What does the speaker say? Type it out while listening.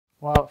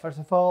Well, first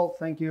of all,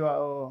 thank you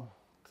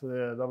to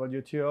the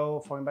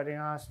WTO for inviting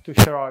us to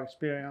share our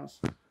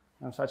experience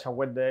on such a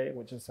wet day,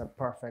 which is a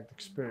perfect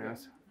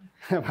experience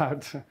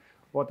about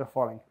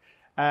waterfalling.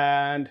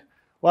 And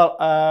well,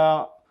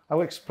 I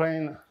will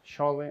explain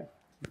shortly,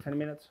 in 10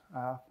 minutes,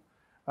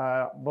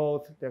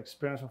 both the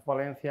experience of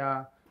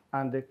Valencia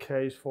and the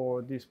case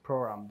for this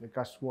program, the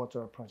gas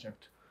water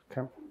project.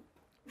 Okay.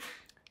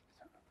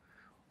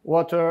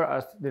 Water,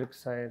 as Dirk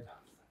said,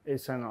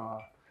 is in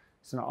our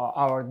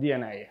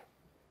DNA.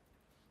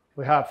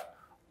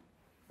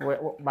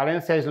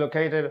 Valencia is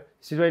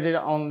situated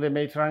on the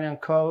Mediterranean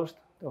coast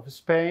of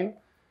Spain,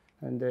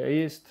 in the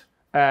east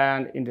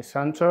and in the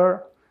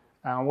center.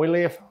 And we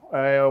live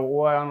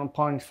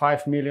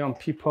 1.5 million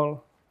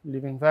people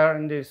living there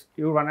in this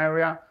urban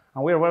area,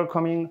 and we are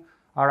welcoming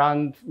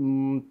around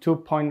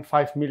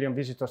 2.5 million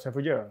visitors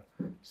every year.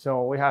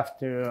 So we have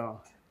to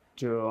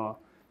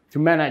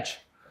manage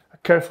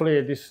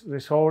carefully this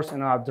resource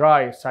in our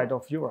dry side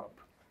of Europe.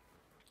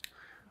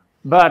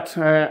 But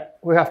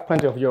we have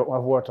plenty of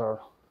water.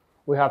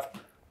 We have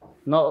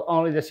not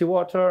only the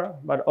seawater,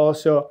 but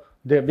also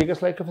the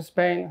biggest lake of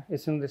Spain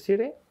is in the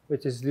city,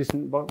 which is this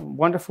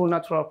wonderful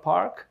natural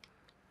park.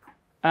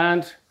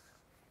 And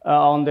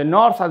on the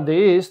north and the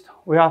east,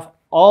 we have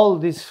all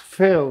these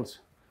fields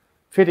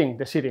feeding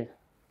the city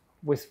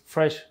with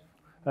fresh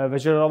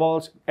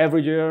vegetables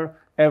every year,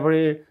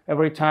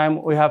 every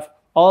time. We have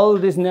all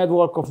this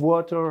network of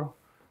water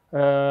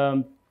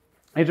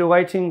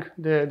irrigating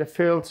the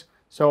fields.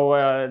 So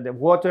the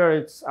water,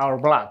 it's our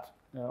blood.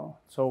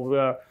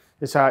 So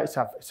it's a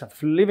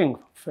living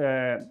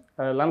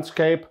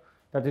landscape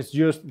that is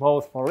used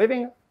both for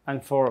living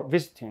and for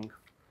visiting.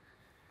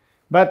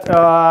 But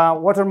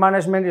water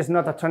management is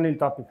not a trending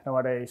topic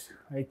nowadays.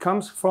 It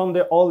comes from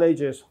the old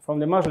ages, from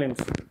the Muslims,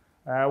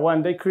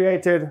 when they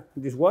created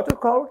this water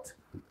court,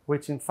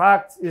 which in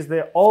fact is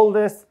the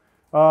oldest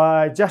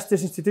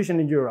justice institution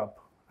in Europe.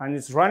 And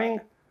it's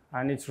running,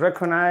 and it's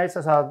recognized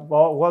as a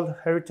World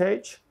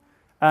Heritage.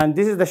 And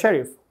this is the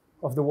sheriff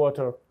of the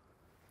water.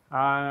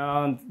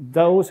 And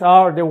those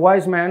are the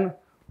wise men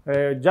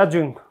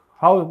judging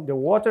how the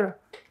water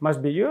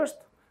must be used.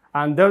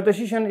 And their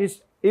decision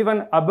is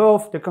even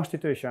above the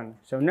Constitution.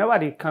 So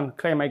nobody can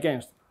claim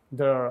against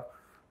their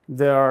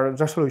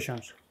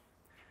resolutions.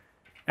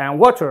 And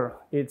water,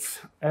 it's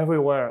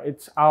everywhere.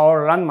 It's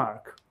our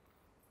landmark.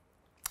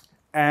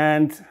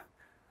 And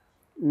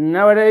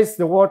nowadays,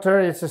 the water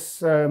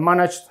is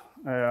managed,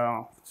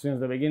 since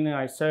the beginning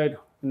I said,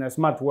 in a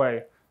smart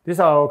way. This is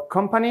our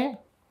company,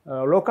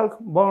 a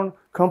local-born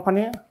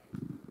company,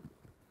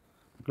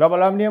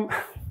 Global Omnium,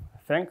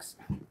 thanks,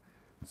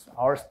 it's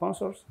our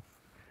sponsors.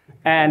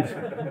 And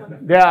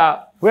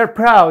we're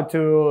proud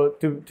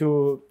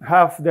to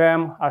have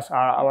them as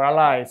our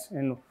allies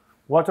in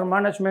water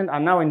management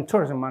and now in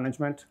tourism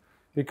management,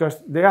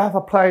 because they have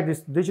applied this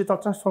digital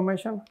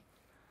transformation.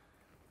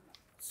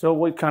 So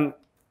we can,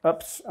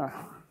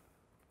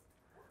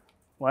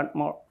 one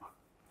more.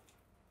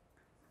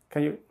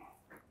 Can you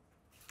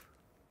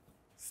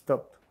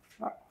stop?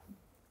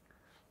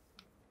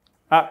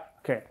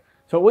 Okay,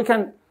 so we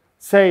can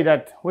say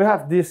that we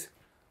have this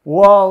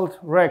world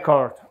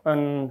record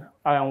on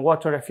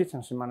water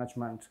efficiency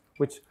management,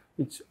 which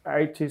is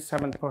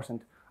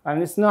 87%.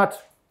 And it's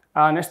not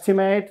an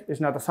estimate, it's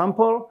not a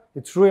sample,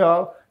 it's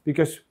real,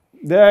 because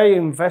they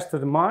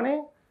invested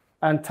money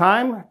and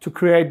time to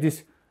create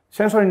this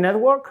sensory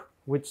network,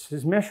 which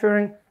is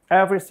measuring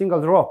every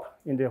single drop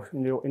in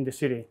the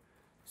city.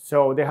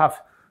 So they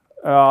have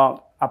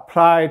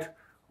applied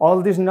all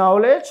this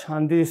knowledge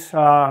and this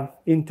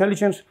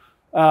intelligence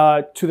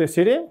to the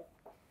city.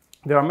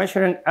 They are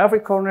measuring every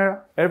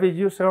corner, every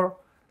user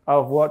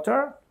of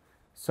water.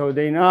 So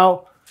they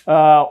know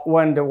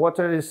when the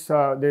water is,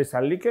 there's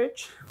a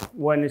leakage,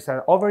 when it's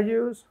an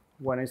overuse,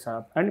 when it's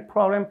any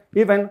problem.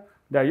 Even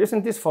they're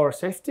using this for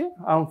safety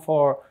and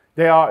for,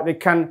 they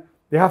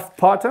have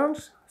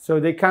patterns. So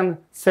they can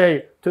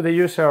say to the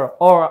user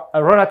or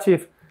a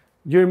relative,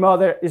 your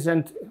mother is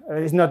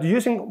not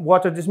using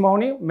water this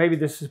morning, maybe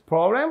this is a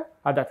problem,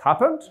 and that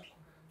happened.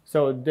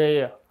 So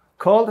they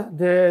called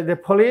the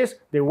police,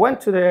 they went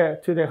to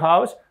the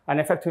house, and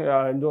in fact, it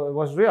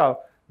was real.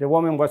 The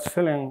woman was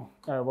feeling,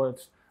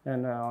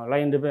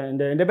 lying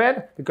in the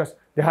bed because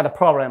they had a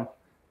problem.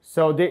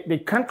 So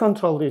they can't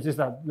control this, it's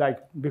not like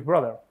Big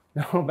Brother.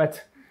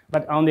 but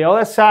on the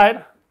other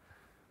side,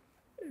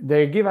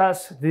 they give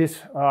us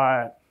this,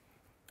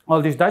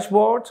 all these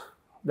dashboards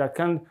that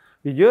can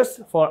be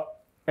used for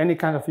any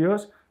kind of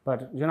use,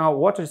 but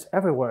water is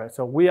everywhere.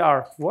 So we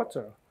are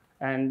water,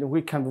 and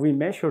we can be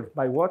measured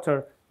by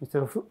water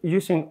instead of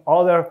using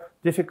other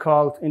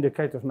difficult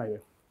indicators maybe.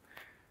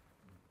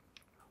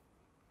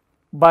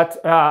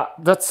 But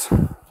that's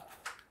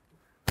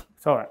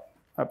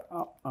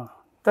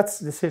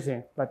the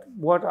city. But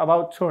what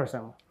about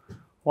tourism?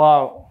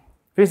 Well,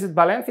 Visit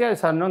Valencia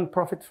is a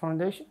non-profit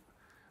foundation,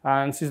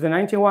 and since the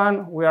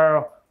 91, we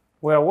are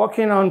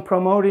working on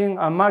promoting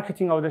and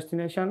marketing our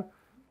destination.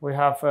 We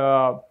have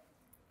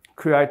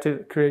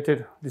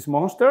created this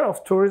monster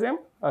of tourism,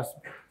 as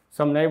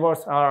some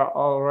neighbors are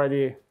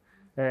already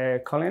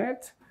calling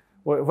it.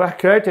 We have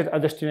created a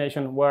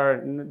destination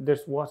where there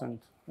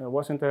wasn't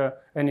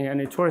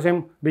any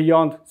tourism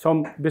beyond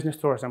some business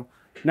tourism.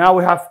 Now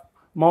we have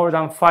more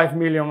than 5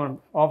 million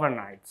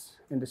overnights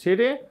in the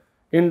city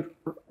in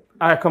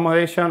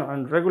accommodation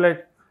and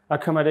regular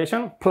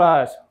accommodation,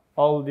 plus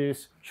all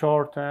these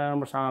short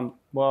terms and,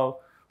 well,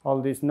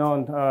 all these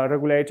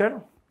non-regulated.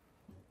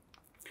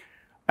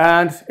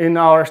 And in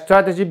our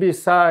strategy,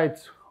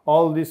 besides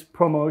all this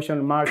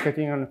promotion,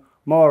 marketing, and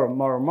more,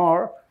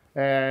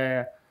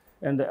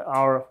 in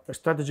our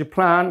strategy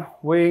plan,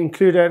 we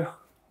included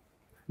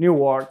new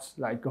words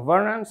like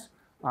governance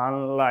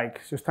and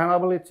like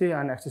sustainability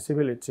and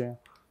accessibility.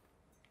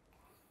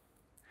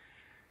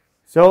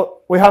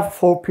 So we have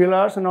 4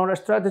 pillars in our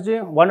strategy.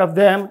 One of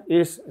them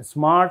is a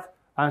smart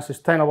and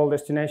sustainable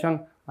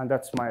destination, and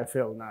that's my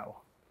field now.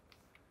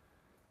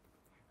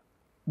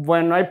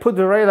 When I put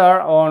the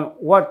radar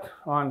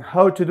on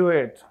how to do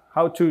it,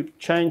 how to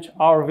change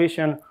our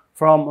vision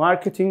from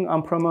marketing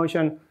and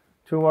promotion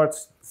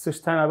towards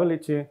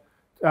sustainability,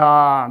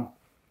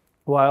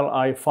 well,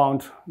 I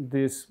found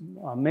this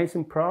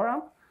amazing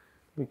program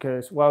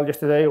because, well,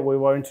 yesterday we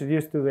were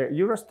introduced to the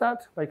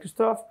Eurostat by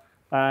Christophe,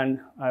 and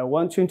I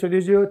want to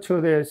introduce you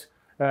to these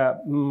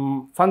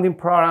funding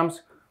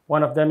programs.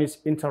 One of them is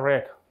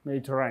Interreg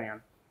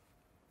Mediterranean.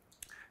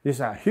 This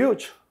is a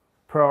huge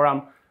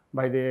program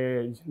by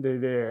the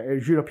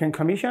European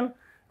Commission,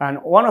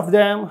 and one of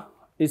them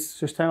is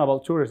sustainable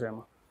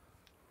tourism.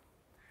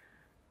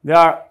 There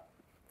are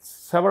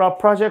several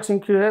projects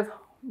included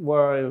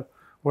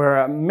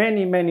where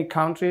many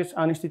countries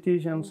and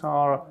institutions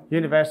or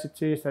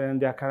universities in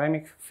the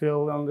academic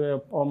field, on the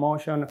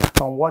promotion,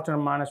 on water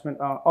management,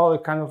 all the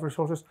kind of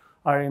resources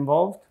are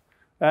involved.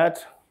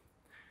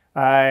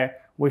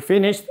 We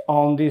finished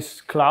on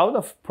this cloud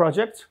of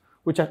projects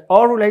which are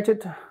all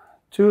related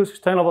to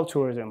sustainable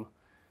tourism.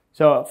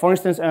 So, for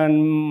instance,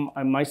 in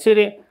my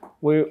city,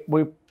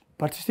 we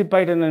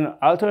participated in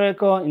Alter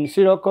Eco, in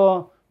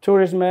Siroco,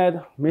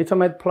 TourisMed,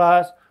 Mitomed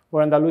Plus,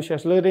 where Andalusia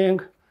is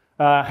leading,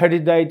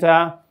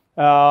 Heritdata,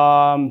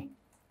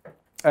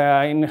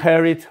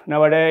 Inherit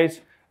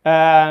nowadays,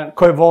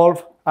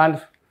 Coevolve,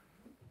 and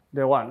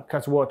the one,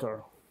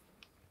 Catchwater.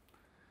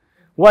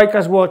 Why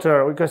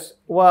Catchwater? Because,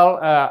 well,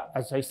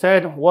 as I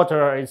said,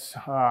 water is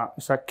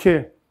a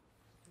key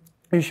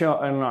issue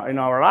in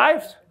our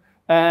lives,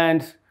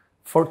 and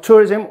for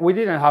tourism, we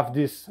didn't have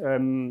these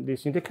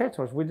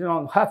indicators. We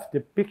didn't have the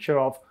picture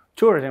of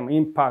tourism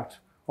impact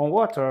on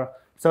water.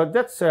 So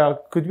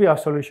that could be a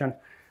solution.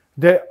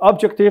 The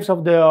objectives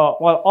of the,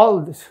 well,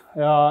 all this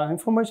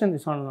information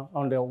is on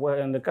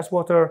the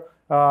Catchwater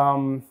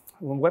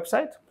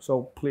website.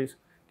 So please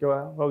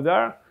go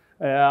there.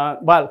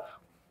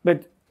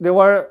 But there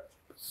were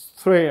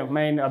 3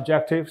 main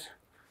objectives: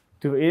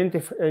 to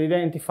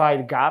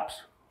identify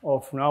gaps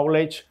of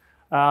knowledge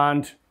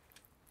and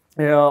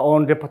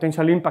on the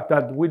potential impact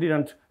that we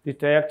didn't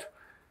detect,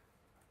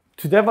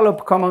 to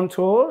develop common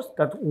tools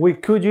that we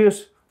could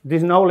use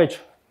this knowledge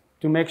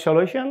to make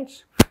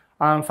solutions,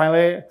 and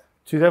finally,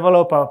 to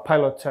develop a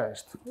pilot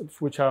test,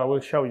 which I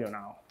will show you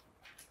now.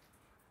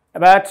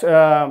 But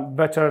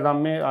better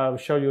than me, I'll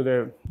show you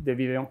the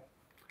video.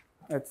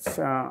 Let's,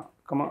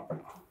 come on.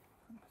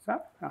 What's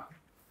that? Ah.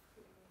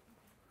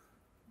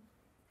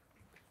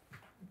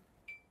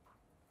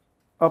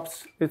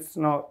 Oops, it's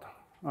not.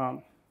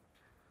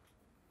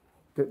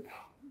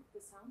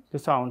 The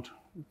sound.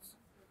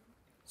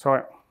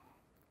 Sorry.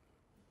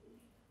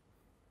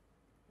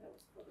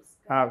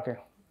 Okay.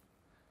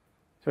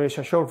 So it's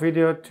a short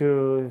video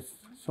to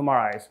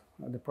summarize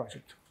the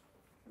project.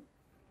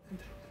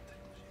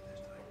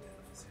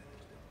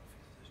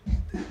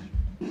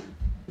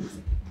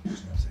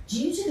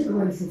 Due to the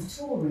growth of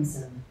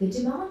tourism, the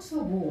demand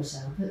for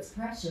water puts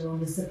pressure on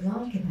the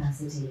supply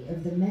capacity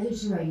of the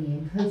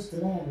Mediterranean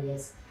coastal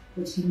areas,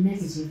 which can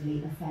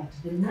negatively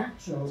affect the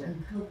natural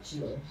and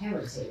cultural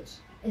heritage.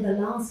 In the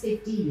last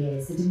 50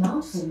 years, the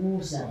demand for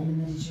water in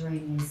the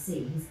Mediterranean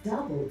Sea has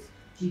doubled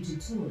due to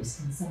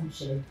tourist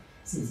consumption,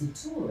 since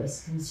a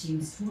tourist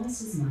consumes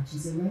twice as much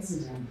as a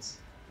resident.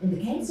 In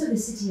the case of the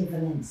city of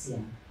Valencia,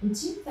 in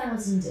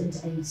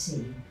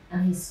 2018,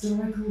 an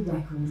historical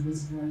record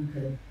was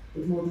broken,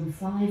 with more than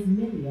 5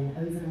 million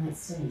overnight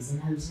stays in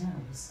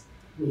hotels.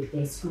 With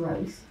this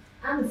growth,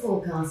 and the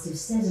forecast of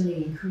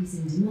steadily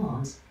increasing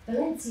demand,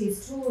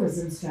 Valencia's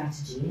tourism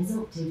strategy has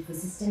opted for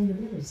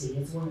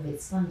sustainability as one of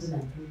its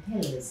fundamental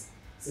pillars,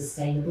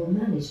 sustainable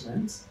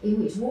management, in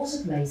which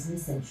water plays an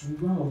essential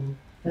role.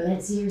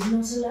 Valencia is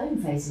not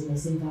alone facing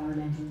this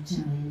environmental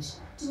challenge.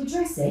 To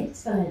address it,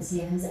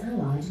 Valencia has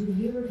allied with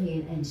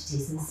European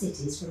entities and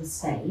cities from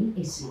Spain,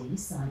 Italy,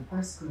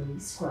 Cyprus,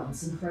 Greece,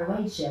 France and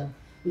Croatia,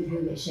 with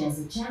whom it shares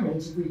a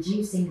challenge of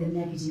reducing the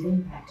negative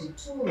impact of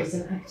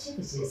tourism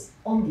activities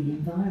on the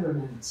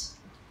environment.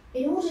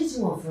 In order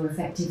to offer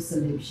effective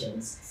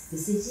solutions, the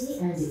city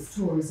and its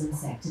tourism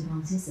sector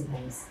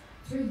participates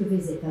through the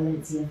Visit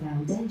Valencia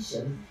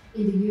Foundation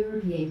in the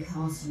European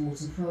Karst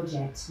Water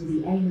project,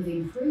 with the aim of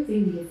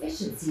improving the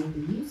efficiency of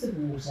the use of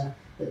water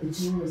that the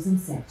tourism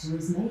sector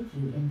is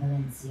making in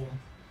Valencia.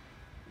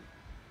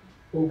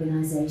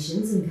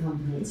 Organisations and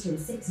companies from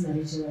 6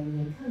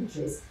 Mediterranean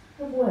countries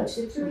have worked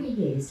for 3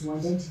 years to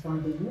identify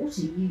the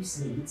water use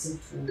needs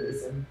of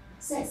tourism.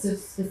 Sets of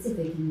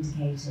specific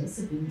indicators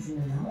have been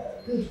drawn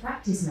up, good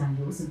practice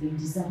manuals have been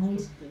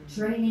designed,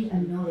 training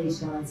and knowledge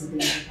guides have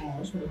been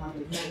prepared for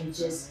public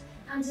managers,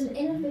 and an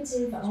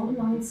innovative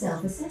online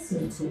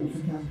self-assessment tool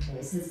for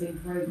companies has been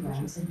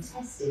programmed and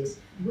tested,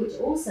 which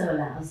also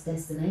allows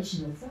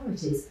destination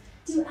authorities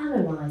to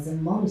analyse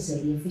and monitor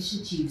the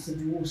efficient use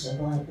of water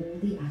by all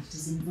the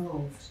actors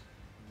involved.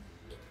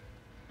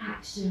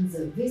 Actions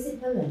of Visit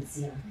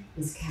Valencia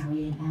is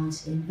carrying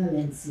out in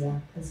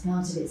Valencia as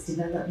part of its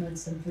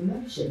development and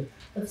promotion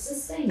of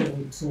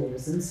sustainable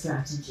tourism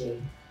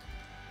strategy.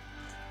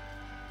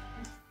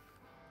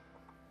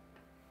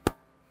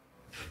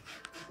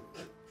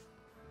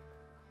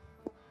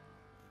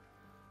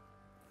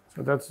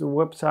 So that's the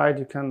website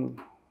you can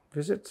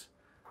visit,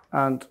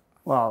 and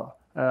well,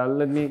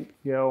 let me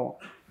go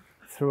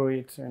through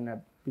it in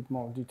a bit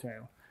more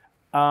detail.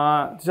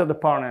 These are the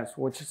partners,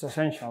 which is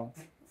essential,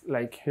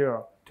 like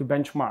here, to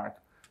benchmark,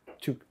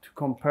 to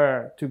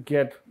compare, to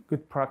get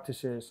good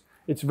practices.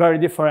 It's very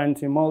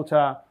different in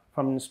Malta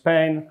from in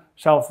Spain,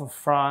 south of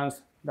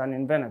France, than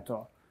in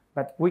Veneto.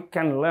 But we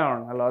can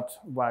learn a lot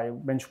by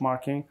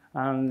benchmarking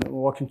and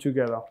working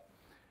together.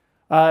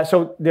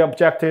 So the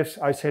objectives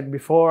I said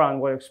before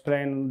and were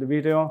explained in the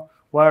video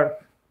were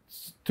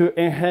to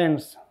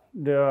enhance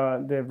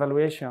the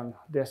evaluation,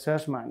 the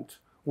assessment.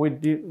 We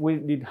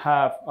did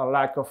have a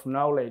lack of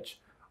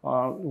knowledge.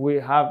 We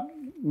have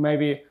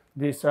maybe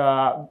this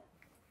all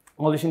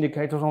these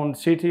indicators on the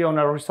city, on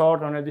a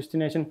resort, on a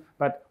destination,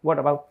 but what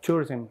about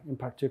tourism in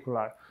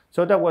particular?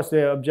 So that was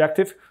the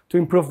objective, to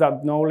improve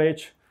that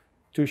knowledge,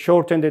 to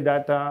shorten the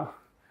data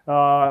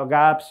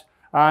gaps,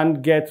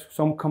 and get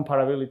some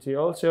comparability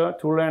also,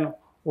 to learn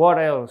what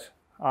else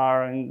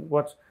are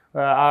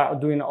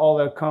doing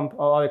other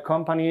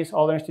companies,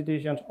 other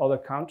institutions, other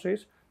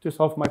countries to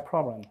solve my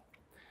problem.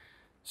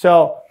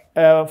 So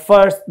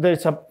first,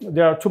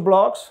 there are 2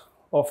 blocks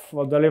of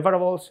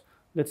deliverables.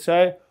 Let's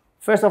say,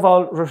 first of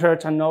all,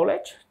 research and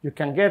knowledge. You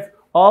can get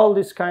all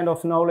this kind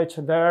of knowledge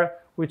there,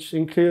 which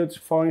includes,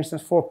 for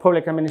instance, for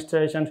public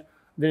administrations,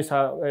 there's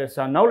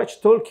a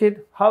knowledge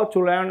toolkit, how to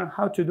learn,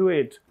 how to do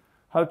it,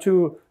 how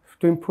to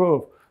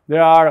improve.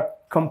 There are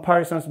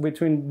comparisons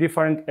between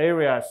different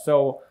areas.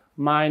 So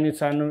mine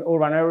is an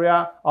urban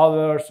area,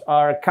 others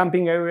are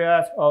camping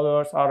areas,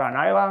 others are on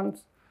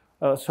islands.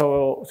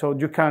 So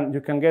you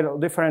can get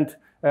different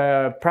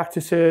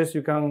practices,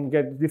 you can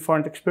get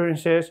different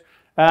experiences,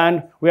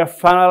 and we are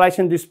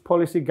finalizing these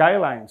policy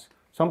guidelines,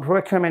 some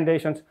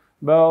recommendations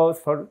both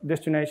for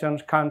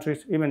destinations,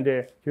 countries, even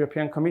the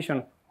European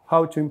Commission,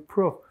 how to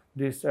improve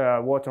this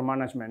water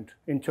management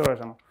in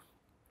tourism.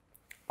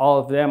 All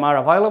of them are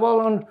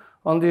available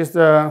on this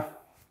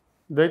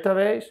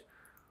database,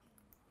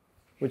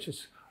 which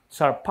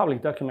are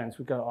public documents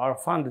because are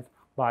funded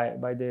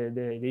by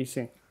the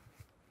EC.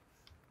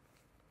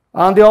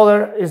 And the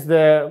other is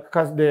the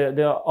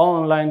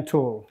online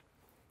tool.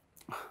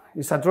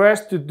 It's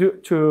addressed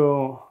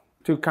to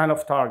 2 kind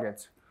of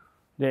targets: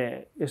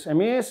 the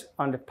SMEs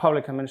and the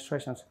public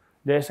administrations.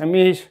 The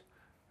SMEs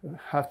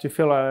have to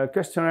fill a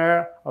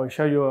questionnaire. I will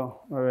show you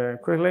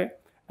quickly.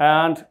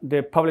 And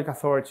the public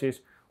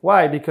authorities.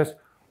 Why? Because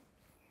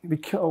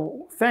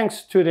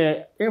thanks to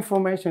the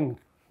information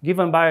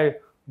given by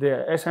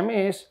the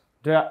SMEs,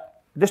 the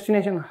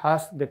destination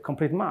has the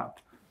complete map.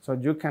 So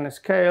you can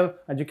scale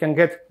and you can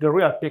get the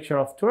real picture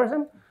of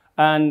tourism,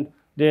 and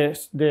the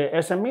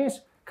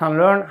SMEs can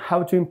learn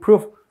how to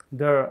improve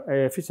their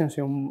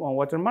efficiency on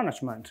water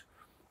management.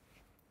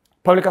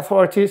 Public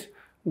authorities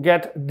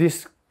get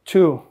these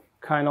 2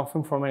 kind of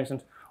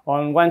information.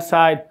 On one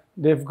side,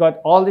 they've got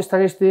all the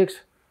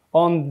statistics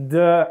on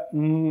the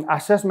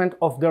assessment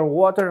of their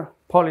water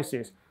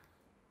policies.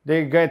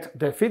 They get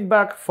the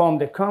feedback from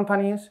the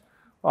companies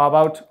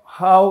about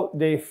how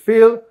they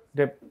feel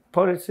the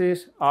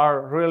policies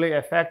are really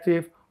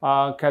effective,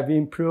 can be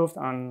improved,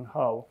 and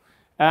how.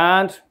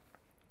 And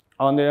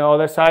on the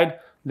other side,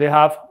 they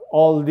have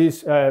all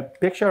this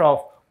picture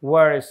of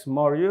where is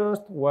more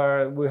used,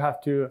 where we have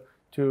to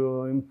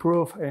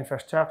improve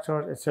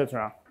infrastructure,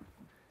 etc.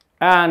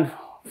 And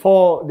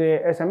for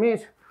the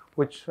SMEs,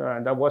 which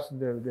that was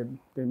the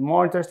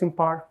more interesting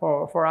part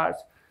for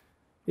us,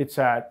 it's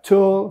a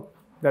tool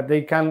that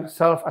they can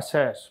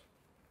self-assess.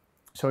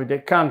 So they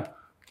can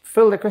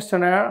fill the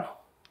questionnaire,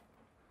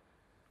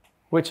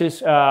 which is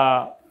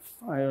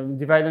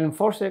divided in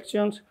 4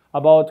 sections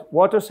about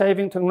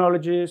water-saving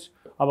technologies,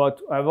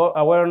 about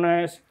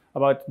awareness,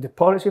 about the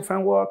policy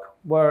framework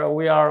where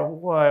we are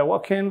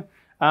working,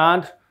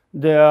 and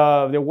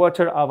the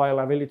water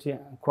availability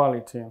and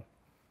quality.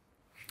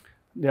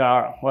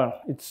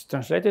 It's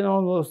translated in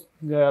all those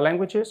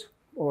languages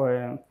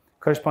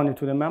corresponding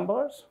to the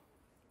members.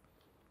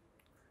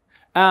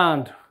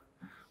 And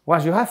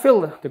once you have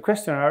filled the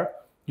questionnaire,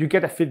 you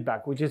get a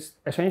feedback, which is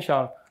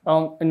essential.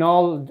 In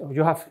all,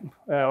 you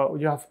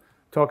have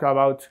talked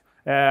about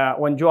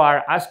when you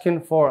are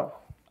asking for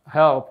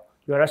help,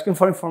 you are asking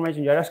for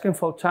information, you are asking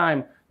for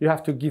time, you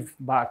have to give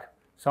back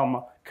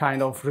some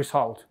kind of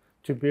result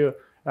to be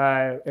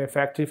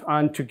effective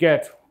and to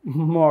get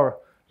more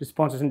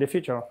responses in the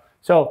future.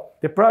 So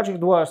the project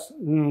was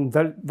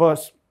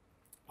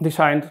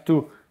designed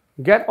to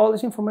get all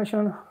this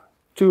information,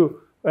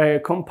 to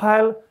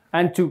compile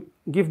and to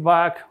give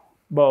back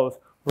both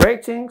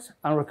ratings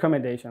and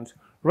recommendations.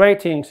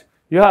 Ratings,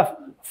 you have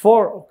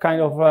 4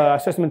 kind of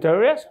assessment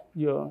areas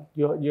you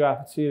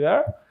have to see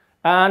there,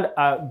 and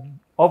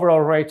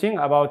overall rating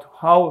about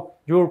how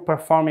you're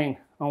performing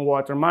on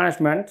water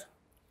management.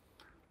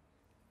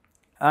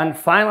 And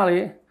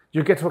finally,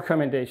 you get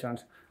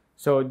recommendations.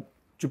 So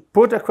you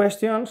put the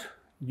questions,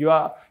 you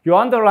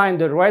underline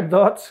the right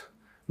dots,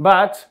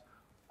 but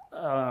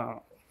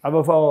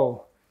above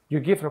all, you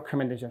give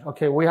recommendations.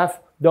 Okay, we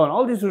have done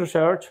all this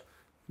research.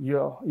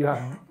 You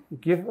have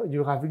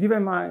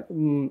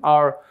given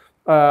our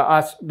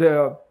as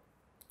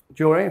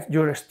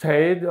your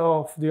state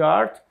of the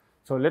art.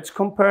 So let's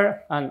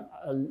compare and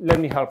let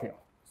me help you.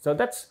 So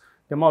that's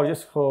the more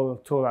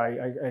useful tool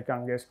I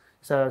can guess.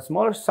 It's a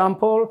small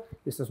sample,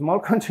 it's a small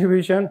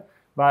contribution,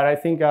 but I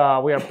think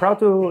we are proud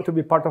to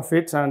be part of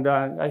it, and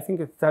I think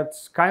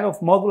that's kind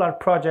of modular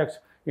projects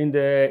in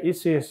the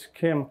EC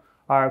scheme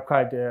are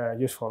quite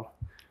useful.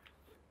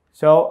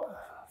 So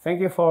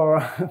thank you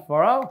for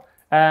all,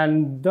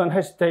 and don't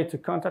hesitate to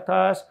contact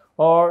us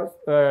or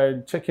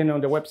check in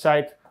on the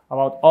website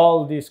about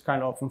all this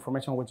kind of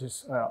information which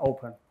is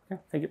open.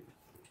 Okay? Thank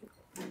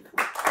you.